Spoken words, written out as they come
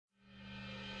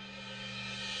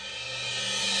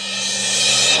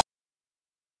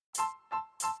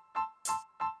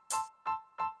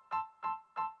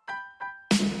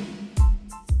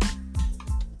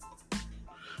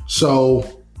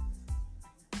So,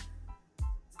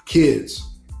 kids,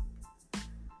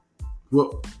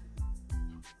 what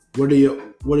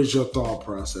is your thought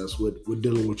process with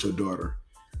dealing with your daughter?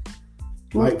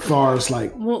 Like, far as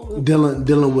like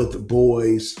dealing with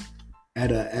boys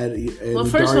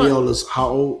Dariola's how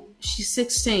old? She's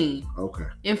 16. Okay.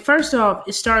 And first off,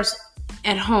 it starts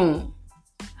at home.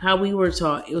 How we were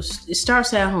taught, it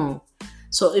starts at home.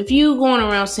 So if you going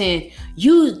around saying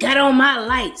you got on my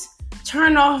lights,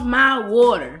 turn off my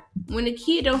water, when the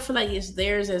kid don't feel like it's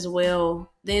theirs as well,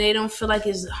 then they don't feel like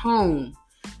it's home.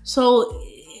 So,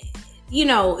 you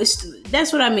know,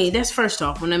 that's what I mean. That's first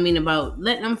off when I mean about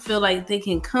letting them feel like they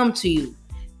can come to you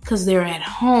because they're at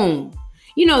home.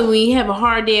 You know, when you have a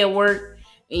hard day at work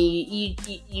and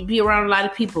you be around a lot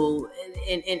of people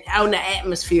and out in the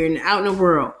atmosphere and out in the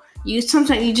world,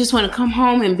 sometimes you just want to come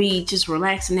home and be just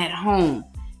relaxing at home.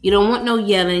 You don't want no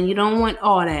yelling. You don't want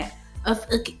all that.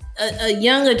 A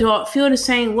young adult feel the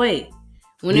same way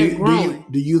when they're growing.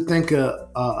 Do you think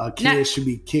a kid should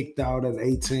be kicked out at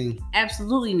 18?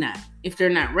 Absolutely not. If they're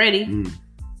not ready.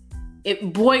 If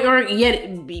boy or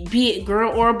yet be it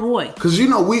girl or boy. Because you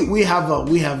know we have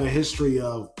a history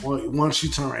of once you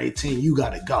turn 18, you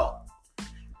got to go.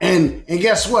 And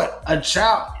guess what? A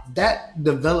child that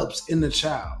develops in the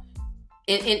child.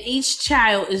 And each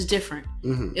child is different.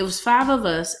 Mm-hmm. It was 5 of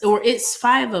us, or it's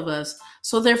 5 of us.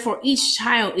 So therefore, each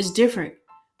child is different.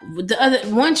 The other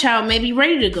one child may be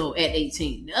ready to go at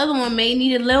 18. The other one may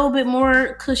need a little bit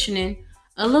more cushioning,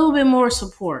 a little bit more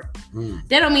support.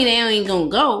 That don't mean they ain't gonna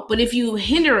go. But if you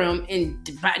hinder them and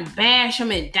bash them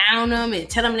and down them and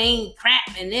tell them they ain't crap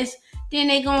and this, then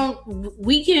they gonna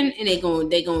weaken and they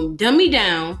gonna dummy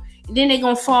down. And then they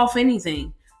gonna fall for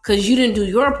anything because you didn't do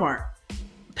your part.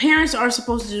 Parents are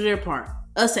supposed to do their part.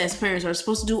 Us as parents are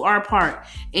supposed to do our part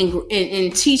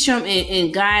and teach them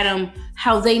and guide them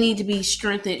how they need to be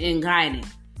strengthened and guided.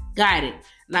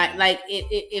 Like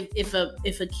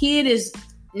if a kid is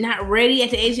not ready at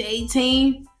the age of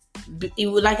 18,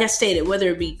 like I stated, whether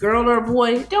it be girl or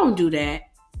boy, don't do that.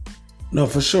 No,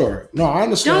 for sure. No, I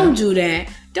understand. Don't do that.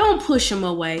 Don't push them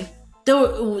away.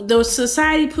 The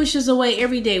society pushes away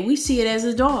every day. We see it as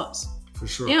adults. For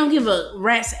sure. They don't give a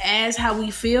rat's ass how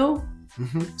we feel.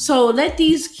 Mm-hmm. So let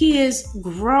these kids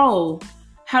grow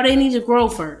how they need to grow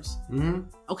first. Mm-hmm.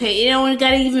 Okay, it don't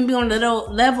got to even be on the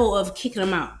level of kicking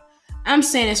them out. I'm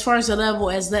saying as far as the level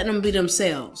as letting them be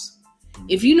themselves.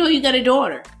 If you know you got a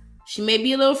daughter, she may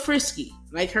be a little frisky,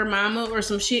 like her mama or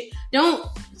some shit. Don't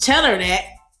tell her that.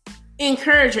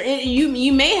 Encourage her.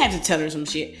 You may have to tell her some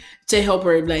shit to help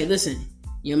her. Like, listen,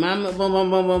 your mama, boom, boom,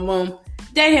 boom, boom, boom.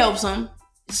 That helps them.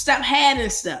 Stop hiding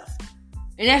stuff.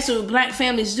 And that's what black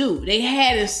families do. They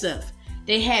hiding stuff.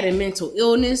 They had a mental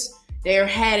illness. They're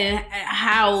hiding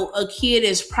how a kid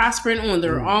is prospering on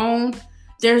their own.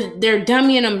 They're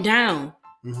dumbing them down.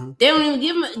 Mm-hmm. They don't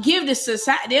even give the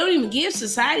society. They don't even give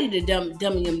society to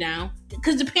dumbing them down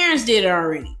because the parents did it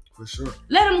already. For sure.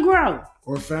 Let them grow.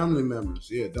 Or family members,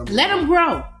 yeah. Let them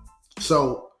grow.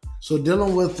 So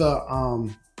dealing with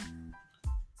the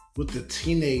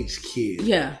teenage kid.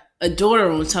 Yeah, a daughter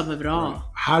on top of it all. Right.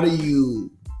 How do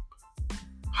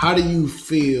you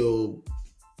feel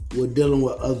with dealing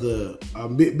with other?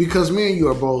 Because me and you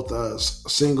are both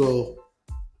single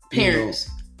parents.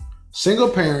 Single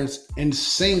parents and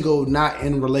single, not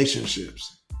in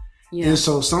relationships. Yeah. And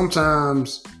so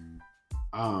sometimes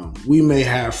we may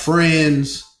have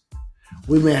friends,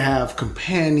 we may have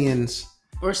companions.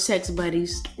 Or sex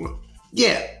buddies.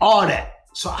 Yeah, all that.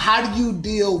 So how do you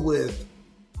deal with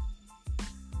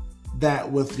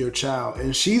that with your child?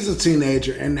 And she's a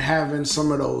teenager and having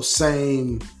some of those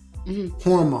same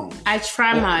hormones. I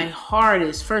try my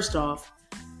hardest, first off,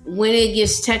 when it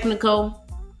gets technical,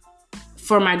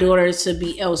 for my daughter to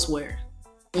be elsewhere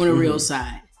on the real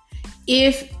side.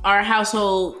 If our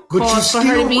household calls for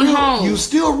her to be home. You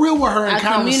still real with her in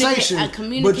conversation,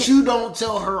 but you don't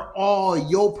tell her all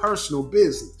your personal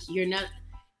business. You're not,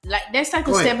 like, that's like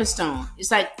a stepping stone.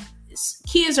 It's like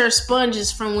kids are sponges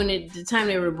from when the time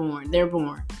they were born. They're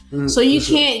born. So you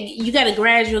can't, you got to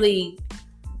gradually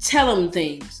tell them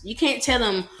things. You can't tell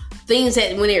them things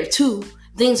that when they're 2,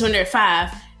 things when they're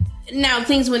 5. Now,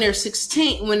 things when they're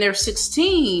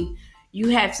 16, you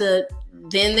have to,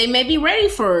 then they may be ready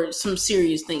for some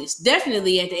serious things.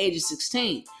 Definitely at the age of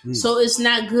 16. So it's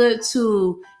not good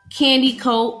to candy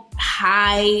coat,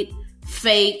 hide,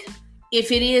 fake.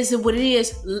 If it is what it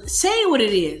is, say what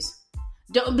it is.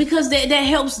 Because that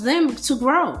helps them to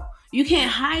grow. You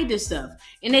can't hide this stuff.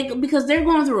 And because they're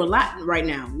going through a lot right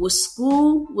now. With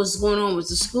school, what's going on with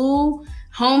the school,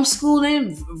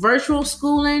 homeschooling, virtual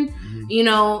schooling, you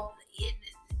know,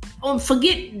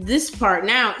 forget this part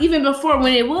now. Even before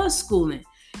when it was schooling,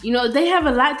 they have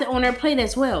a lot on their plate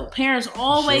as well. Parents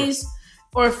always,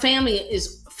 or family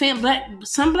is black.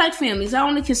 Some black families. I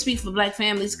only can speak for black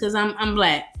families because I'm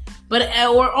black, but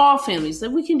or all families.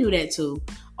 Like we can do that too.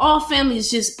 All families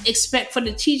just expect for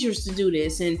the teachers to do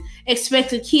this and expect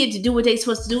the kid to do what they're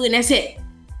supposed to do, and that's it.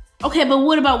 Okay, but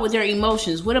what about with their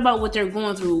emotions? What about what they're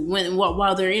going through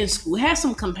while they're in school? Have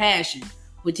some compassion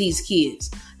with these kids.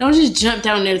 Don't just jump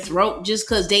down their throat just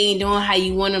because they ain't doing how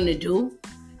you want them to do.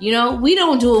 We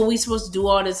don't do what we supposed to do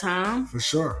all the time. For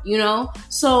sure.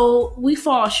 So we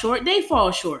fall short. They fall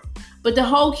short. But the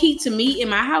whole key to me in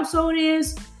my household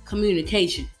is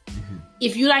communication. Mm-hmm.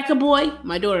 If you like a boy,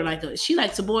 my daughter she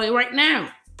likes a boy right now.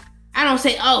 I don't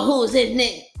say, oh, who is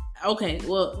it? Okay,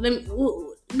 well, let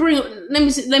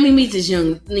me meet this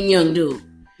young dude.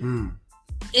 Mm.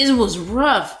 It was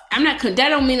rough. That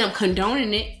don't mean I'm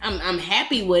condoning it. I'm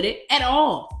happy with it at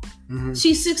all. Mm-hmm.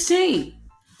 She's 16.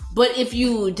 But if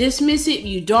you dismiss it,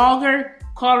 you dog her,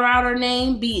 call her out her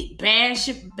name, be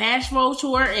bashful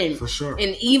to her and for sure.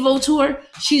 And evil to her,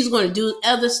 she's going to do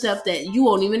other stuff that you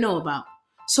won't even know about.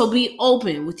 So be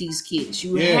open with these kids.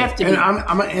 You have to be.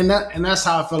 And that's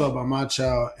how I feel about my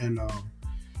child. And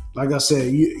like I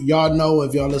said, y'all know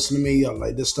if y'all listen to me,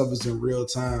 like this stuff is in real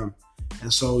time.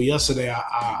 And so yesterday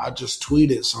I just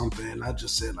tweeted something and I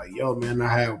just said like, yo, man, I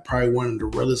had probably one of the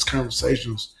realest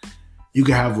conversations you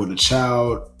can have with a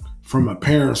child from a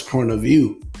parent's point of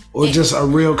view or just a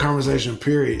real conversation,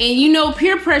 period. And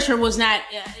peer pressure was not,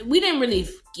 we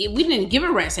didn't give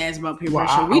a rat's ass about peer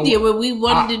pressure. We did what we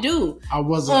wanted to do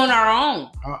on our own.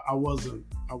 I wasn't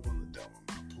done with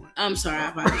my point. I'm sorry, I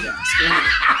apologize.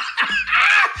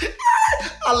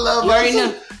 I love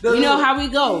you know how we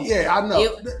go. Yeah, I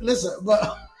know. Listen,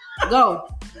 but go.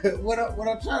 What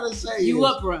I'm trying to say you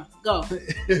up, bro. Go.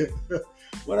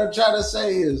 What I'm trying to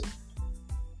say is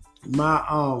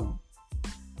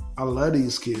I love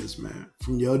these kids, man.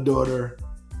 From your daughter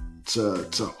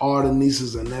to all the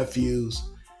nieces and nephews.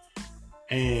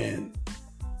 And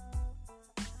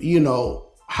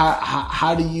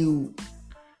how do you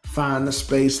find the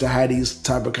space to have these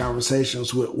type of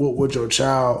conversations with your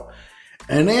child?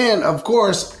 And then, of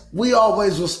course, we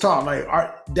always was taught, like,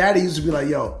 our daddy used to be like,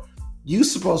 yo, you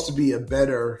supposed to be a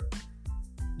better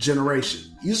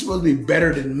generation. You supposed to be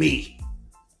better than me.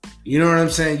 You know what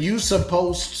I'm saying? You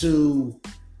supposed to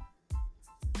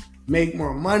make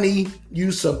more money.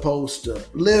 You supposed to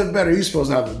live better. You supposed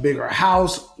to have a bigger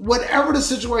house. Whatever the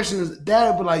situation is,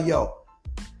 dad would be like, yo,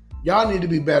 y'all need to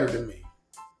be better than me.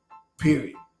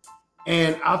 Period.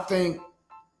 And I think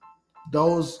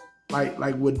those,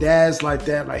 like with dads like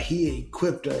that, like he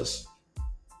equipped us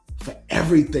for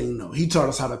everything though. He taught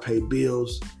us how to pay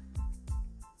bills.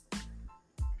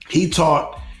 He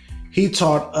taught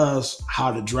us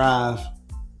how to drive.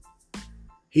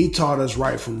 He taught us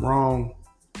right from wrong.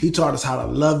 He taught us how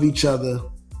to love each other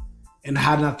and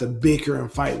how not to bicker and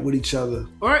fight with each other.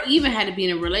 Or even how to be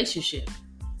in a relationship.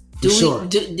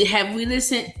 Have we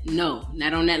listened? No,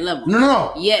 not on that level.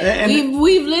 No. Yeah,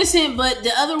 we've listened, but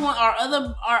the other one, our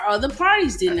other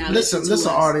parties did not listen.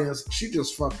 Listen, audience. She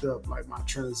just fucked up like my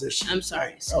transition. I'm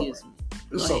sorry. Excuse me.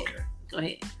 It's okay. Go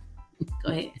ahead.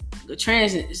 Go ahead,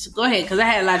 because I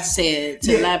had a lot to say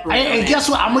to elaborate. And guess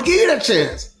what? I'm gonna give you that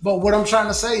chance. But what I'm trying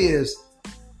to say is,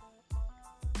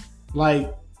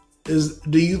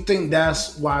 do you think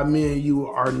that's why me and you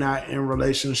are not in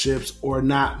relationships or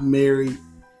not married?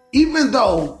 Even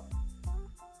though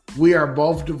we are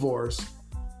both divorced,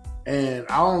 and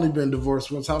I've only been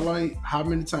divorced once. How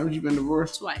many times you been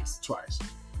divorced? Twice.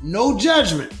 No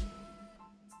judgment.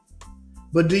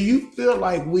 But do you feel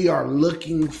like we are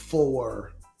looking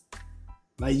for,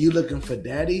 like you looking for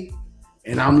daddy,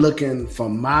 and I'm looking for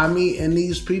mommy and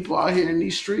these people out here in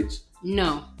these streets?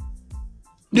 No.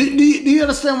 Do you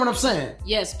understand what I'm saying?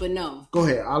 Yes, but no. Go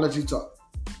ahead. I'll let you talk.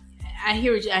 I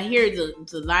hear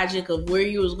the logic of where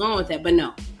you was going with that, but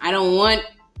no, I don't want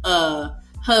a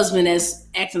husband that's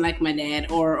acting like my dad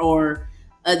or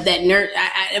that nerd.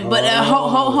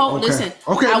 Okay. Listen.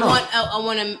 Okay.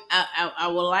 I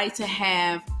would like to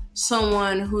have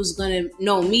someone who's gonna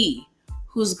know me,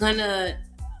 who's gonna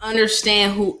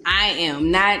understand who I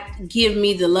am, not give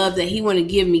me the love that he want to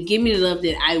give me. Give me the love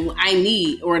that I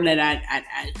need, or that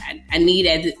I need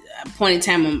at this point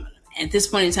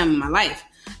in time in my life.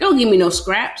 Don't give me no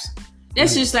scraps.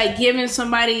 That's just like giving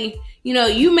somebody,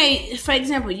 you may, for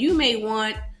example, you may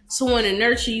want someone to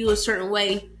nurture you a certain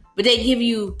way, but they give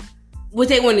you what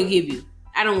they want to give you.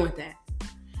 I don't want that.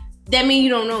 That means you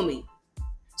don't know me.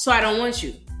 So I don't want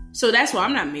you. So that's why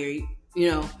I'm not married.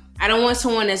 I don't want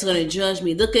someone that's going to judge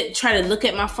me. Try to look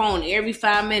at my phone every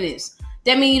 5 minutes.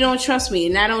 that means you don't trust me,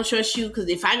 and I don't trust you because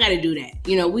if I got to do that,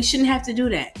 you know, we shouldn't have to do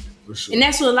that. For sure. And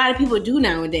that's what a lot of people do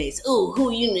nowadays. Oh,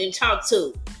 who you need to talk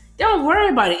to? Don't worry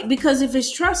about it, because if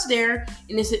it's trust there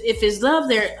and if it's love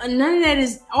there, none of that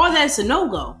is, all that's a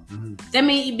no-go. Mm-hmm. That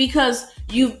means because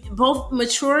you both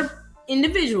mature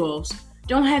individuals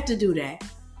don't have to do that.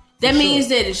 That means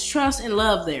that it's trust and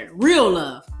love there. Real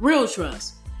love, real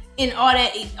trust. And all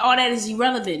that is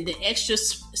irrelevant. The extra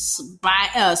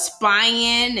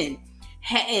spying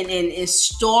and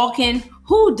stalking.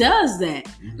 Who does that?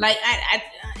 Mm-hmm. Like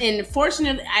and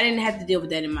fortunately, I didn't have to deal with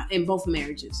that in both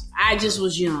marriages. I just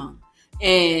was young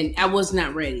and I was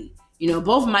not ready. You know,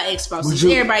 both of my ex-spouses,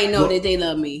 everybody know that they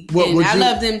love me, and I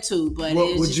love them too. But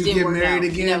it just didn't work out.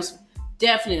 Again?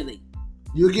 Definitely.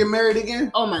 You'll get married again?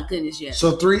 Oh my goodness, yes.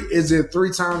 So is it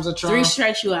 3 times a charm? 3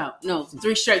 strikes you out. No,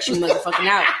 3 strikes you motherfucking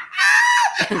out.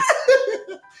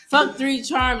 Fuck 3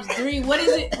 charms. 3. What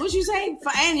is it? What you say?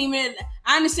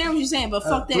 I understand what you're saying, but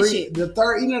fuck that shit. The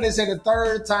third, they say the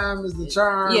 3rd time is the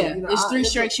charm. Yeah, it's 3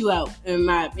 strikes you out in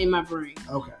my brain.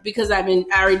 Okay. Because I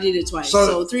already did it twice.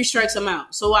 So 3 strikes, I'm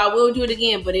out. So I will do it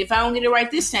again, but if I don't get it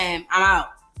right this time, I'm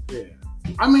out. Yeah.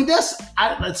 I mean,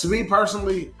 to me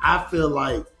personally, I feel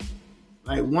like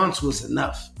once was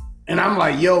enough. And I'm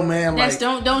like, yo, man, that's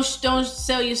don't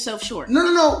sell yourself short.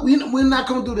 No. We're not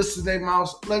gonna do this today,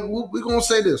 Miles. Like, we're gonna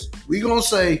say this. We're gonna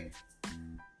say,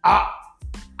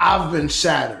 I've been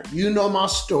shattered. You know my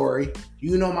story.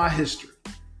 You know my history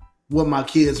with my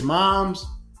kids' moms.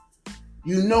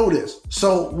 You know this.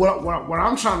 So what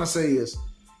I'm trying to say is,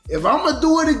 if I'm gonna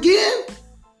do it again,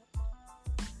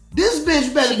 this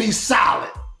bitch better be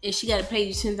solid. And she gotta pay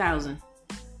you $10,000.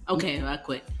 Okay, I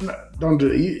quit. No, don't do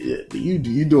it. You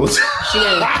do it.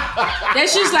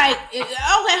 That's just like, okay,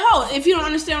 hold. If you don't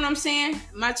understand what I'm saying,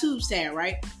 my tube's sad,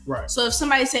 right? Right. So if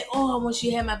somebody say, "Oh, I want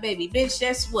you to have my baby," bitch,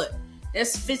 that's what?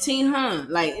 That's $1,500.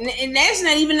 Like, and that's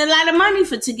not even a lot of money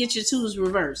to get your tubes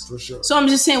reversed. For sure. So I'm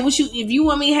just saying, if you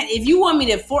want me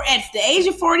to at the age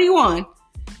of 41,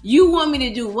 you want me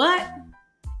to do what?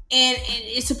 And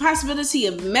it's a possibility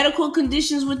of medical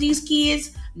conditions with these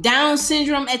kids. Down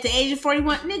syndrome at the age of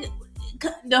 41, nigga.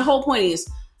 The whole point is,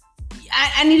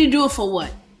 I need to do it for what?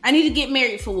 I need to get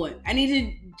married for what? I need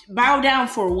to bow down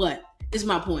for what? Is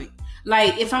my point.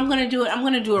 Like, if I'm gonna do it, I'm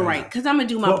gonna do it right, because I'm gonna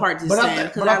do my part this time.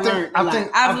 Because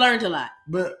I've learned a lot.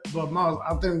 But Miles,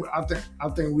 I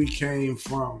think we came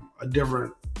from a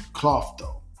different cloth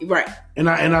though. Right. And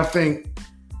I think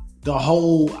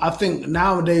I think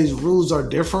nowadays rules are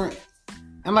different.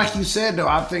 And like you said, though,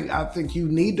 I think you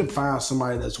need to find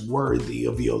somebody that's worthy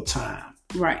of your time.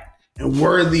 Right. And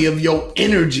worthy of your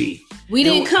energy. We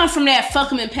didn't come from that fuck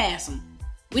them and pass them.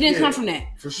 We didn't come from that.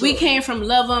 For sure. We came from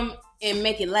love them and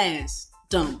make it last.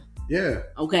 Dumb. Yeah.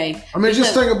 Okay? I mean,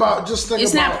 just think about...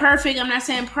 It's not perfect. I'm not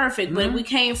saying perfect, but we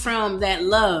came from that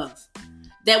love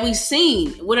that we've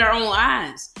seen with our own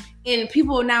eyes. And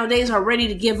people nowadays are ready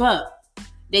to give up.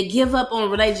 They give up on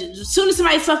relationships. As soon as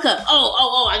somebody fuck up,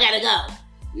 I gotta go.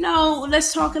 No,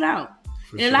 let's talk it out.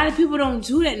 A lot of people don't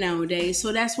do that nowadays,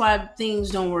 so that's why things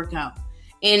don't work out.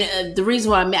 And the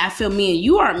reason why I feel me and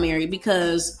you aren't married,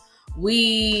 because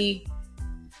we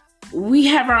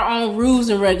have our own rules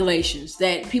and regulations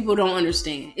that people don't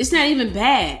understand. It's not even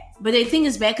bad, but they think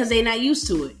it's bad because they're not used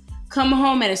to it. Come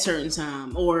home at a certain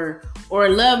time, or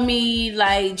love me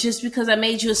like just because I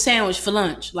made you a sandwich for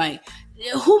lunch. Like,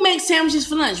 who makes sandwiches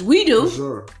for lunch? We do. For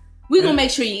sure. We gonna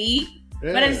make sure you eat.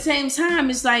 Yeah. But at the same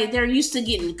time, it's like they're used to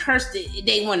getting cursed.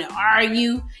 They want to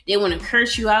argue. They want to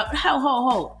curse you out.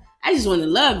 Ho. I just want to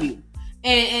love you.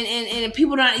 And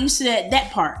people not used to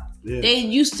that part. Yeah. They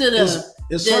used to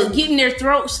the getting their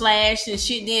throat slashed and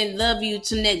shit, then love you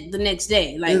to the next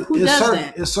day. Like, who does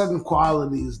that? It's certain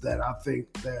qualities that I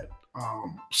think that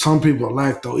some people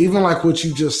lack, though. Even like what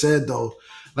you just said, though.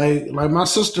 Like my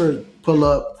sister pull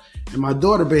up and my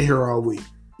daughter been here all week.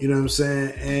 You know what I'm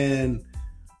saying?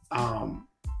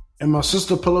 And my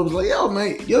sister pull up was like, yo,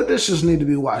 man, your dishes need to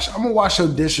be washed. I'm gonna wash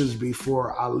your dishes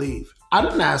before I leave. I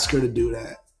didn't ask her to do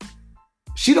that.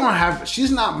 She's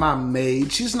not my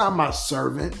maid. She's not my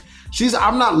servant.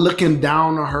 I'm not looking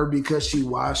down on her because she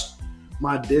washed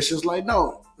my dishes. Like,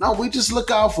 no, we just look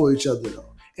out for each other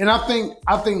though. And I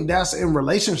think that's in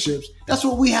relationships. That's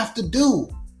what we have to do.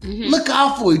 Mm-hmm. Look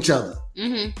out for each other.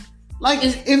 Mm-hmm. Like,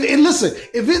 if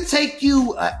it take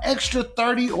you an extra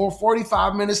 30 or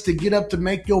 45 minutes to get up to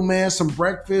make your man some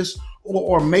breakfast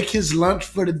or make his lunch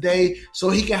for the day so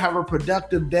he can have a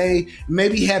productive day,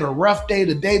 maybe he had a rough day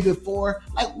the day before,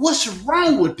 like, what's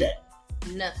wrong with that?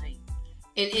 Nothing.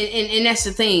 And that's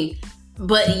the thing.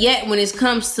 But yet, when it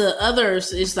comes to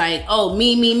others, it's like, oh,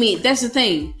 me, me, me. That's the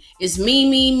thing. It's me,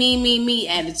 me, me, me, me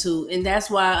attitude. And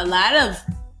that's why a lot of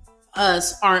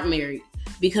us aren't married,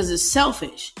 because it's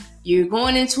selfish. You're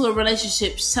going into a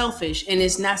relationship selfish, and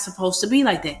it's not supposed to be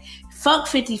like that. Fuck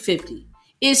 50-50.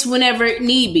 It's whenever it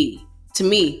need be, to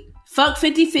me. Fuck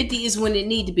 50-50 is when it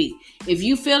need to be. If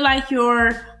you feel like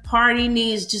your party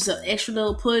needs just an extra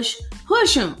little push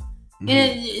him.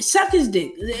 And suck his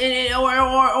dick,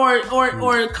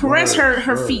 or caress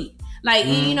her feet. Like,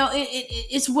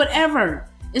 it's whatever.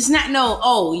 It's not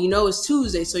it's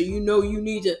Tuesday, so you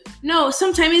need to. No,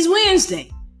 sometimes it's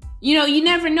Wednesday. You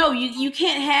never know. You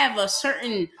can't have a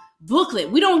certain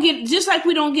booklet. We don't get, just like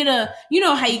we don't get a,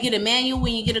 how you get a manual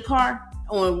when you get a car?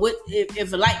 On what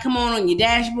if a light come on your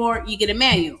dashboard, you get a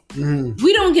manual.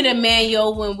 We don't get a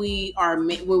manual when we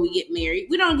get married.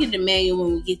 We don't get a manual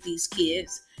when we get these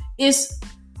kids.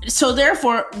 So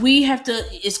therefore we have to,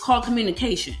 it's called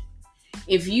communication.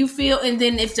 If you feel, and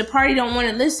then if the party don't want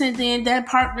to listen, then that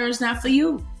partner is not for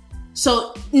you.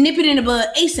 So nip it in the bud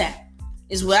ASAP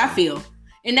is what I feel.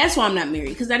 And that's why I'm not married,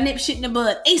 because I nip shit in the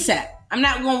bud ASAP. I'm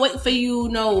not going to wait for you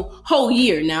whole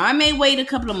year. Now I may wait a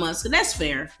couple of months, because that's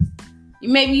fair.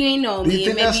 Maybe you ain't know me. Do you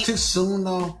think that's too soon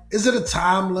though? Is it a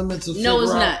time limit to figure out? No,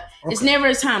 it's not. Okay. It's never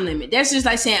a time limit. That's just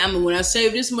like saying, when I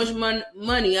save this much money,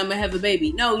 I'm going to have a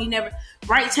baby. No, you never.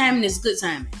 Right timing is good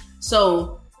timing.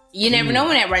 So you never know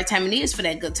when that right timing is for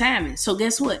that good timing. So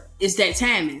guess what? It's that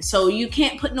timing. So you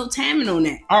can't put no timing on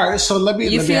that. All right. So let me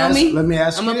ask you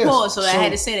this. I'm a pause. So I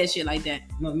had to say that shit like that.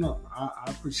 No. I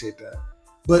appreciate that.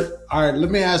 But all right, let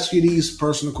me ask you these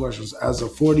personal questions. As a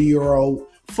 40-year-old.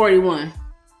 41.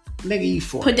 Nigga, you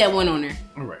 40. Put that one on there.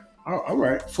 All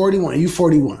right. 41. You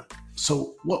 41.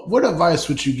 So what advice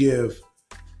would you give,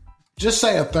 just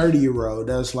say a 30-year-old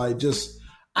that's like,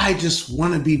 I just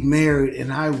want to be married,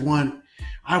 and I want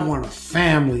a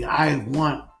family. I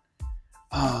want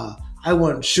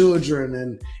children,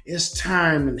 and it's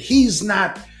time, and he's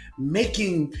not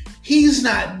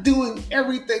doing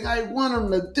everything I want him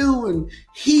to do, and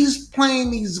he's playing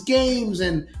these games.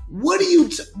 And what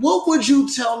would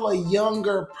you tell a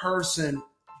younger person?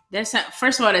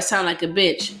 First of all, that sounds like a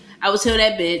bitch. I would tell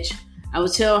that bitch, I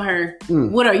would tell her,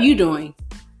 what are you doing?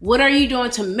 What are you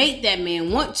doing to make that man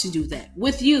want to do that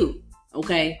with you?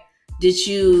 Okay. It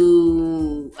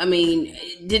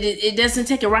doesn't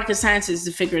take a rocket scientist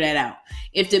to figure that out.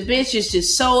 If the bitch is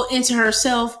just so into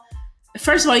herself,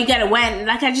 first of all, you gotta widen,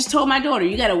 like I just told my daughter,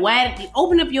 you gotta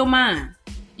open up your mind.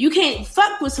 You can't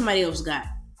fuck what somebody else got.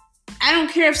 I don't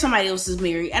care if somebody else is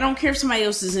married. I don't care if somebody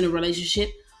else is in a relationship.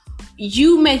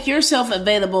 You make yourself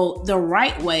available the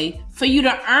right way for you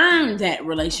to earn that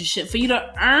relationship, for you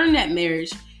to earn that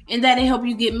marriage, and that'll help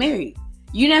you get married.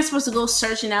 You're not supposed to go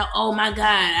searching out, oh my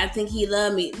God, I think he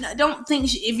loved me. No, don't think,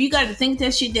 if you got to think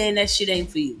that shit, then that shit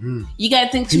ain't for you. You got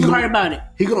to think too hard about it.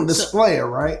 He going to display it,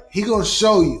 right? He going to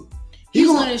show you. He's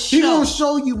going to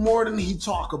show you more than he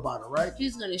talk about it, right?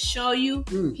 He's going to show you.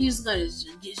 He's going to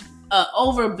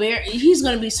he's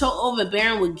going to be so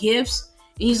overbearing with gifts.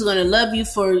 And he's going to love you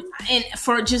for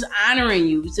just honoring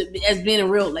you as being a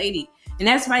real lady. And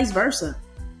that's vice versa.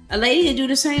 A lady can do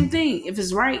the same thing if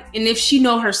it's right and if she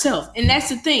know herself. And that's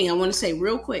the thing I want to say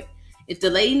real quick. If the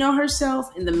lady know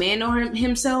herself and the man know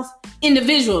himself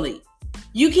individually,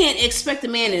 you can't expect the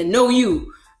man to know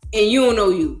you and you don't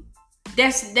know you.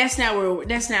 That's not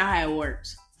how it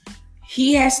works.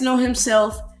 He has to know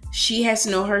himself. She has to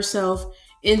know herself.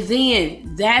 And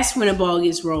then that's when the ball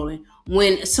gets rolling.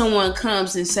 When someone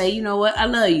comes and say, you know what, I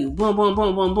love you. Boom, boom,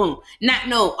 boom, boom, boom.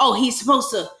 He's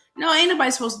supposed to. No, ain't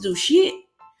nobody supposed to do shit.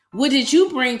 What did you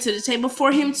bring to the table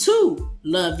for him to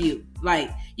love you?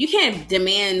 Like, you can't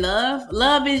demand love.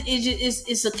 Love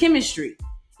is a chemistry.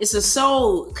 It's a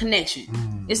soul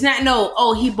connection. It's not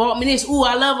he bought me this. Ooh,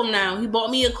 I love him now. He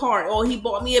bought me a car. Or he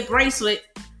bought me a bracelet.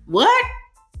 What?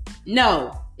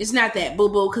 No, it's not that,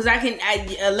 boo-boo. Because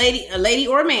a lady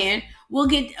or a man will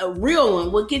get a real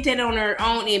one. We'll get that on her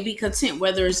own and be content,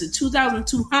 whether it's a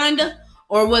 2002 Honda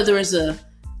or whether it's a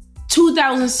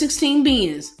 2016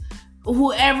 Benz.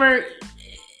 Whoever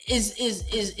is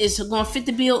going to fit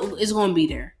the bill is going to be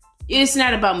there. It's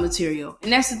not about material.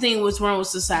 And that's the thing what's wrong with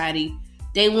society.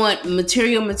 They want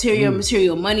material, money.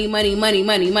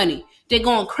 They're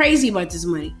going crazy about this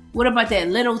money. What about that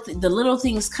the little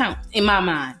things count in my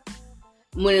mind.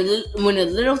 When the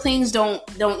little things don't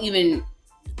even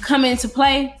come into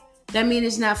play, that means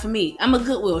it's not for me. I'm a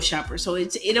Goodwill shopper, so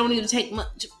it don't even take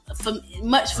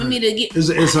much for me to get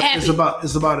happy.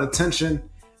 It's about attention.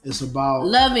 It's about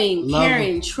loving,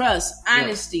 caring, trust,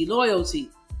 honesty, loyalty.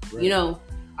 Right.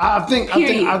 I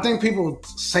think people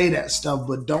say that stuff,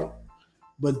 but don't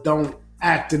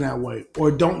act in that way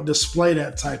or don't display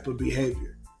that type of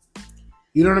behavior.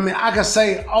 You know what I mean? I can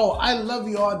say, "Oh, I love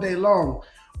you" all day long,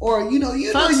 or you know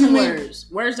you mean words.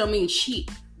 Words don't mean shit.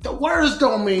 The words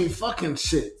don't mean fucking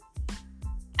shit.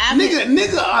 A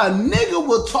nigga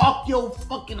will talk your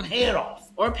fucking head off.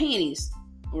 Or panties.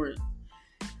 Or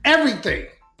everything.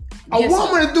 A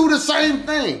woman will do the same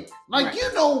thing. Like, right.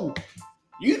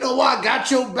 you know I got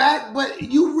your back, but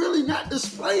you really not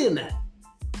displaying that.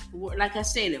 Like I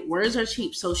said, words are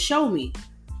cheap, so show me.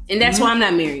 And that's why I'm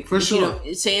not married. For sure.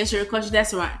 To answer your question,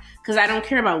 that's why. Because I don't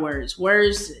care about words.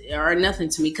 Words are nothing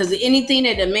to me. Because anything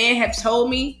that a man has told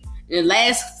me in the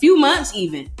last few months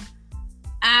even,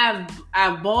 I've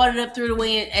bought it up through the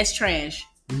way as trash.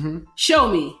 Mm-hmm. Show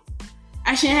me.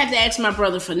 I shouldn't have to ask my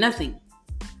brother for nothing.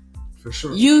 For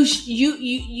sure. You so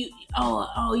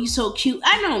cute.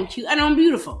 I know I'm cute. I know I'm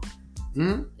beautiful.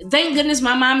 Mm-hmm. Thank goodness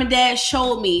my mom and dad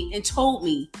showed me and told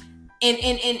me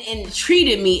and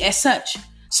treated me as such.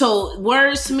 So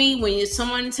words to me, when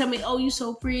someone tell me, "Oh, you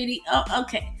so pretty." Oh,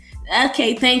 okay,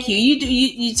 thank you.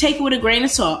 You take it with a grain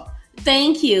of salt.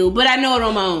 Thank you, but I know it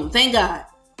on my own. Thank God.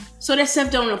 So that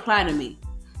stuff don't apply to me.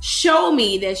 Show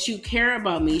me that you care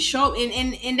about me. Show,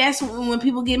 and that's when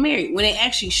people get married, when they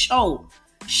actually show.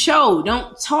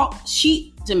 Don't talk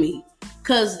shit to me,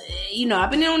 cause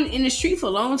I've been in the street for a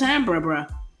long time, bruh.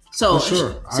 So for sure.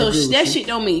 That shit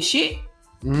don't mean shit.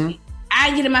 Mm-hmm.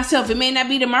 I get it myself. It may not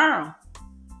be tomorrow,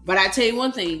 but I tell you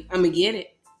one thing, I'm gonna get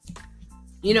it.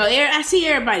 I see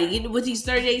everybody get with these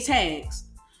 30-day tags.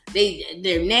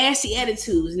 They're nasty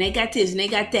attitudes, and they got this and they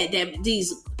got that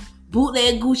these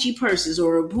bootleg Gucci purses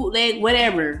or bootleg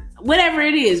whatever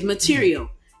it is, material.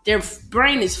 Their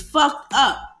brain is fucked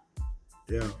up.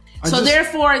 Yeah.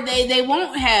 Therefore, they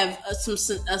won't have a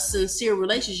sincere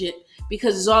relationship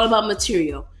because it's all about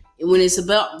material. And when it's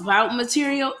about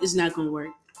material, it's not going to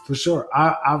work. For sure.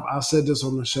 I said this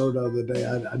on the show the other day.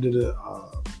 I did a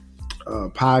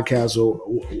podcast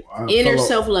with Inner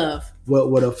Self-Love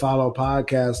with a fellow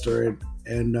podcaster,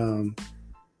 and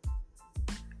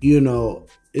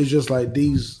it's just like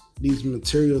these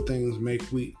material things make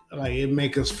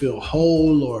us feel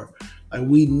whole, or like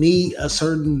we need a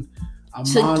certain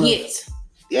amount to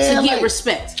get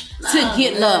respect, to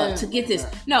get love, to get this.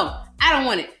 No, I don't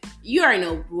want it. You already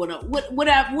know what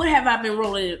have I been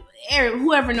rolling in?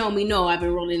 Whoever know me know I've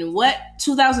been rolling in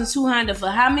 2002 Honda for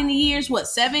how many years?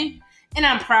 7? And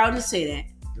I'm proud to say that.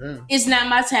 Yeah. It's not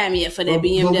my time yet for that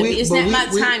BMW. It's not my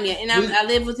time yet, and I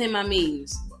live within my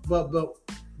means. But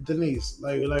Denise,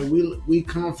 like we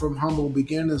come from humble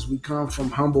beginnings. We come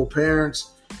from humble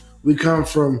parents. We come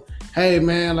from, hey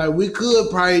man, like we could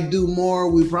probably do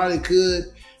more. We probably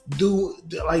could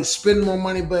spend more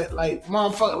money, but like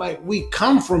motherfucker, like we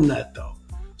come from that though.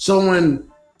 So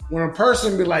when a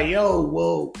person be like, yo,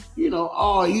 well,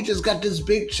 you just got this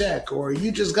big check, or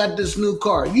you just got this new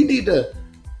car, you need to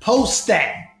post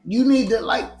that. You need to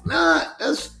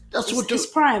it's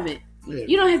private. Yeah.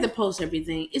 You don't have to post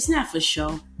everything. It's not for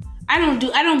show. I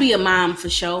don't be a mom for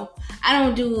show. I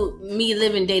don't do me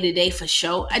living day to day for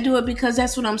show. I do it because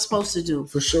that's what I'm supposed to do.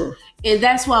 For sure. And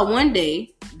that's why one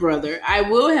day, brother, I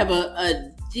will have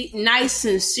a nice,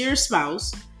 sincere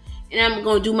spouse, and I'm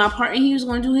going to do my part, and he was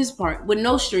going to do his part with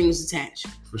no strings attached.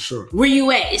 For sure. Where you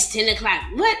at? It's 10 o'clock.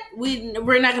 What?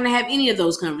 We're not going to have any of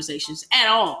those conversations at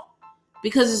all,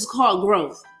 because it's called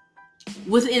growth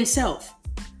within self.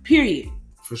 Period.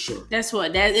 For sure. That's why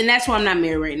I'm not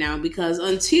married right now, because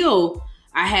until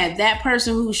I have that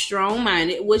person who's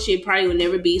strong-minded, which it probably will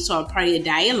never be, so I'll probably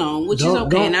die alone, which is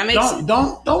okay. And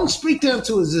don't speak that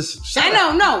into existence.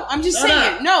 No. I'm just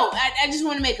saying. No, I just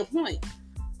want to make a point.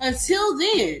 Until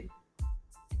then,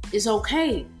 it's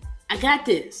okay. I got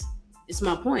this. It's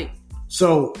my point.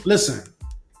 So listen,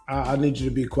 I need you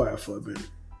to be quiet for a minute.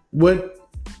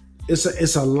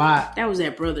 It's a lot. That was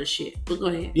that brother shit. But go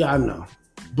ahead. Yeah, I know,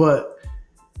 but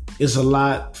it's a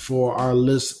lot for our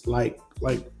list, like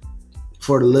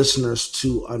for the listeners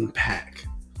to unpack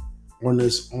on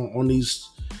this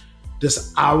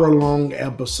hour-long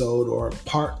episode, or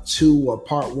part 2 or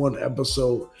part 1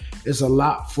 episode. It's a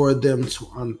lot for them to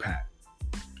unpack.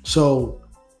 So,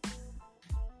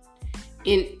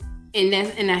 and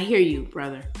I hear you,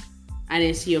 brother. I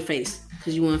didn't see your face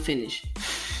because you weren't finished.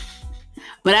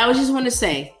 But I was just want to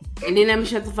say, and then I'm gonna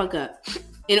shut the fuck up.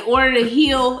 In order to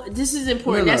heal, this is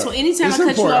important. No. That's what anytime I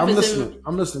cut you off,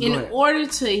 I'm listening. In order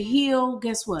to heal,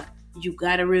 guess what? You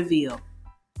gotta reveal.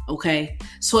 Okay?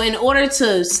 So in order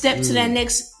to step to that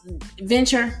next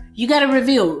venture, you gotta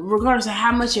reveal, regardless of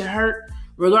how much it hurt,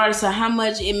 regardless of how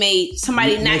much it made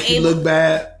somebody not able to look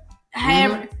bad.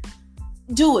 However,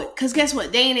 do it. Because guess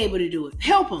what? They ain't able to do it.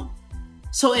 Help them.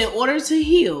 So in order to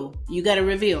heal, you got to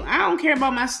reveal. I don't care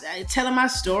about telling my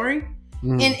story,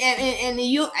 and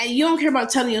you don't care about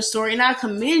telling your story. And I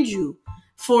commend you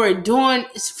for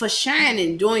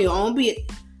shining, doing your own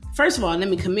bit. First of all, let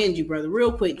me commend you, brother,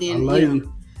 real quick. Then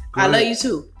I love you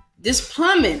too. This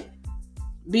plumbing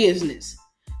business.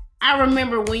 I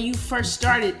remember when you first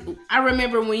started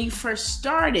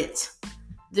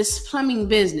this plumbing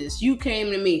business. You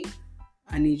came to me.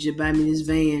 I need you to buy me this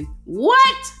van.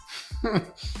 What?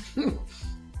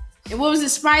 And what was it,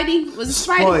 Spidey? Was it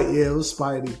Spidey? Yeah, it was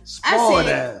Spidey. Spoiled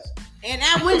ass. And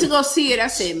I went to go see it. I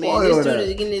said, man, this dude is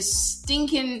getting this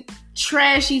stinking,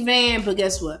 trashy van. But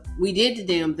guess what? We did the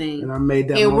damn thing. And I made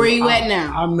that. And where you at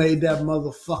now? I made that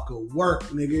motherfucker work,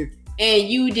 nigga. And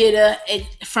you did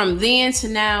from then to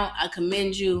now, I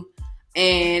commend you.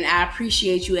 And I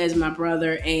appreciate you as my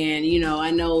brother. And,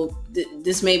 I know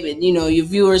this may be, your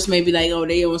viewers may be like, oh,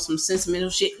 they on some sentimental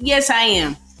shit. Yes, I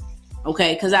am.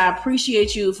 Okay, because I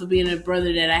appreciate you for being a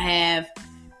brother that I have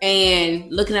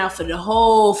and looking out for the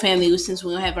whole family since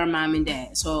we don't have our mom and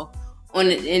dad. So,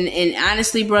 and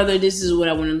honestly, brother, this is what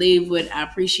I want to leave with. I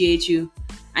appreciate you.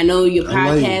 I know your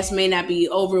podcast may not be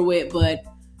over with, but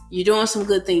you're doing some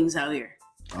good things out here.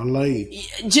 I love you.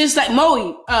 Just like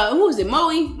Moe. Who was it?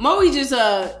 Moe? Moe just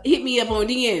hit me up on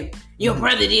DM. Your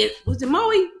brother did. Was it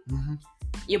Moe? Mm-hmm.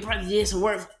 Your brother did some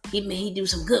work. He do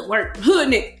some good work.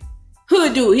 Hood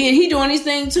dude. He doing his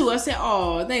thing too. I said,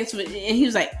 oh, thanks for. And he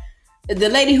was like, the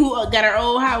lady who got her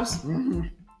old house. Mm-hmm.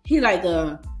 He like,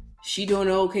 she doing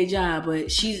an okay job,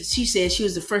 but she said she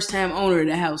was the first time owner of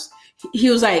the house. He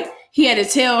was like, he had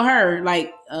to tell her,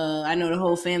 like, I know the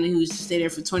whole family who used to stay there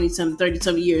for 20-something,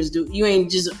 30-something years, dude. You ain't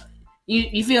just,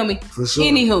 you feel me? For sure.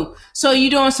 Anywho, so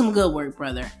you're doing some good work,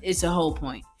 brother. It's the whole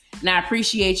point. And I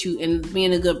appreciate you and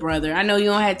being a good brother. I know you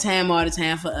don't have time all the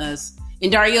time for us. And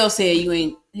Dario said you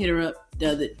ain't hit her up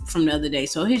from the other day.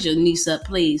 So hit your niece up,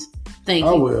 please. Thank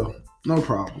you. I will. No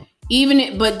problem.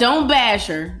 But don't bash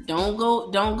her. Don't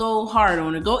go hard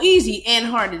on her. Go easy and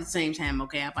hard at the same time.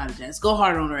 Okay, I apologize. Go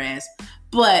hard on her ass.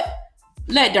 But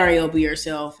let Dario be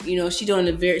herself. She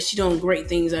doing great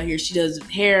things out here. She does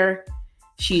hair.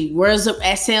 She wears up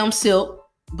at Sam Silk,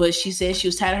 but she said she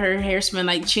was tired of her hair smelling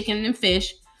like chicken and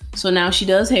fish. So now she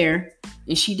does hair,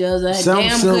 and she does a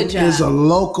damn good job. Sam Silk is a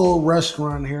local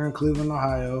restaurant here in Cleveland,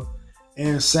 Ohio,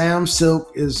 and Sam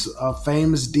Silk is a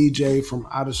famous DJ from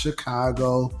out of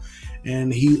Chicago,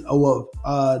 and he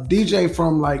DJ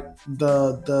from like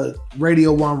the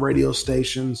Radio 1 radio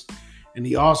stations. And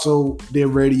he also did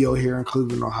radio here in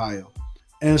Cleveland, Ohio.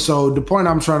 And so the point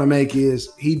I'm trying to make is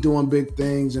he doing big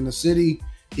things in the city.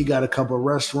 He got a couple of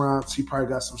restaurants. He probably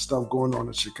got some stuff going on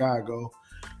in Chicago.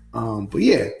 But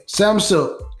yeah, Sam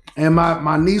Silk. And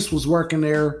my niece was working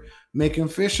there making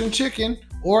fish and chicken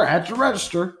or at the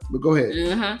register. But go ahead.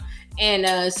 Mm-hmm.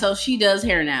 And so she does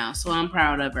hair now. So I'm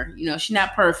proud of her. She's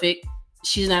not perfect.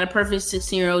 She's not a perfect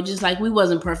 16-year-old, just like we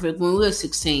wasn't perfect when we were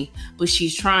 16. But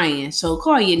she's trying. So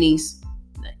call your niece.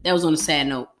 That was on a sad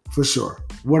note. For sure.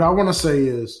 What I want to say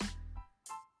is,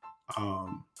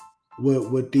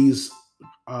 with these,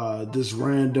 this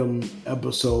random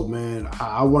episode, man,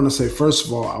 I want to say, first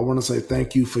of all, I want to say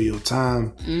thank you for your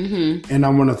time. Mm-hmm. And I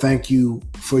want to thank you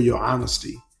for your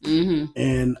honesty. Mm-hmm.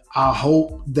 And I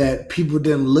hope that people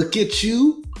didn't look at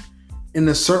you in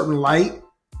a certain light.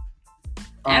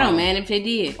 I don't mind if they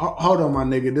did. Hold on, my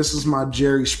nigga. This is my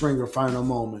Jerry Springer final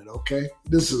moment, okay?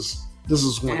 This is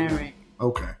one. All right.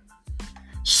 Okay.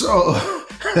 So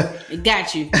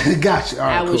got you. Got you. All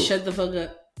right, I will shut the fuck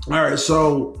up. All right.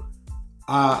 So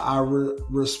I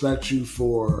respect you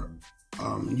for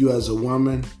you as a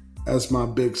woman, as my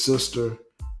big sister,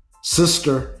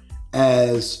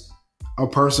 as a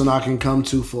person I can come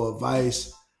to for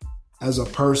advice, as a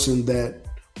person that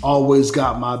always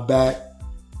got my back.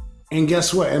 And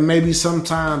guess what? And maybe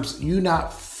sometimes you're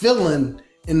not feeling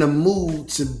in the mood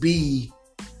to be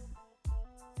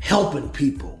helping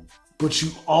people, but you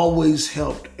always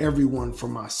helped everyone,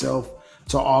 from myself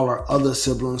to all our other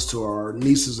siblings to our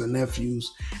nieces and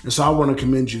nephews. And so I want to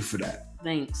commend you for that.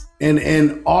 Thanks.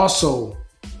 And also,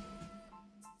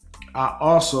 I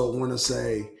also want to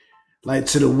say, like,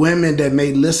 to the women that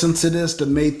may listen to this, that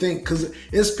may think, because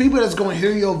it's people that's going to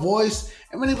hear your voice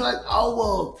and they be like, oh,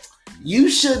 well, you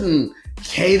shouldn't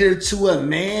cater to a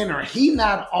man, or he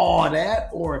not all that,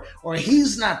 or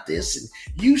he's not this, and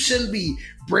you shouldn't be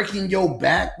breaking your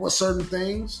back with certain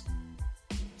things.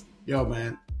 Yo,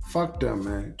 man, fuck them,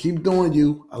 man. Keep doing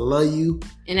you. I love you.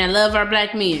 And I love our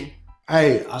black men.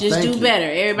 Hey, just do better.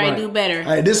 Everybody do better.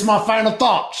 Hey, this is my final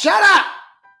thought. Shut up.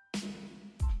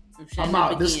 I'm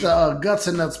out. This is the Guts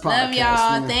and Nuts podcast. Love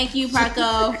y'all. Man. Thank you,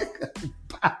 Paco.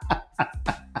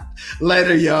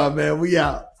 Later, y'all, man. We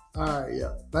out. All right,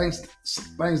 yeah. Thanks,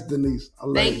 Denise.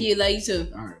 Thank you. Love you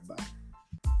too. All right, bye.